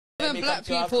Even black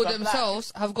people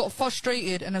themselves have got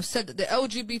frustrated and have said that the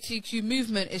LGBTQ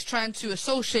movement is trying to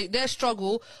associate their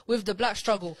struggle with the black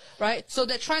struggle, right? So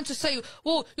they're trying to say,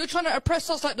 well, you're trying to oppress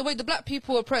us like the way the black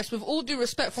people oppressed. With all due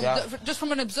respect, from just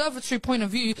from an observatory point of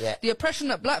view, the oppression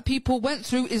that black people went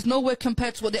through is nowhere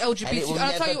compared to what the LGBT. And it will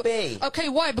never be. Okay,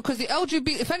 why? Because the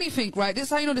LGBT, if anything, right, this is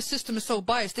how you know the system is so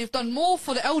biased. They've done more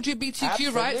for the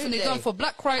LGBTQ rights than they've done for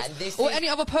black rights or any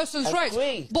other person's rights.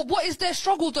 But what is their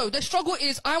struggle though? Their struggle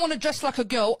is, I want to dress like a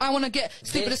girl, I want to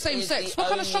sleep with the same sex. What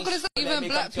kind of struggle is that? Even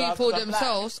black people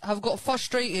themselves have got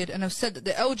frustrated and have said that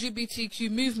the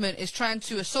LGBTQ movement is trying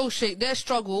to associate their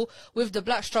struggle with the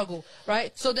black struggle,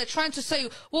 right? So they're trying to say,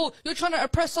 well, you're trying to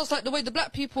oppress us like the way the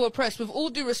black people oppressed. With all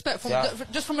due respect, from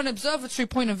just from an observatory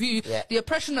point of view, the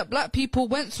oppression that black people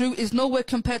went through is nowhere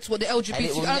compared to what the LGBT. And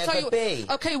it will never be.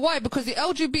 Okay, why? Because the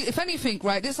LGBT, if anything,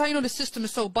 right, this is how you know the system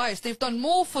is so biased. They've done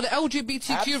more for the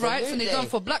LGBTQ rights than they've done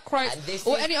for black rights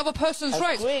or any other person's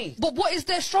rights. But what is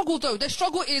their struggle though? Their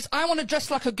struggle is, I want to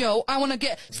dress like a girl, I want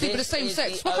to sleep with the same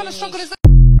sex. What kind of struggle is that?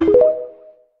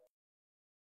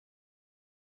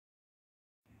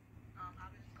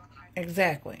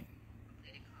 Exactly.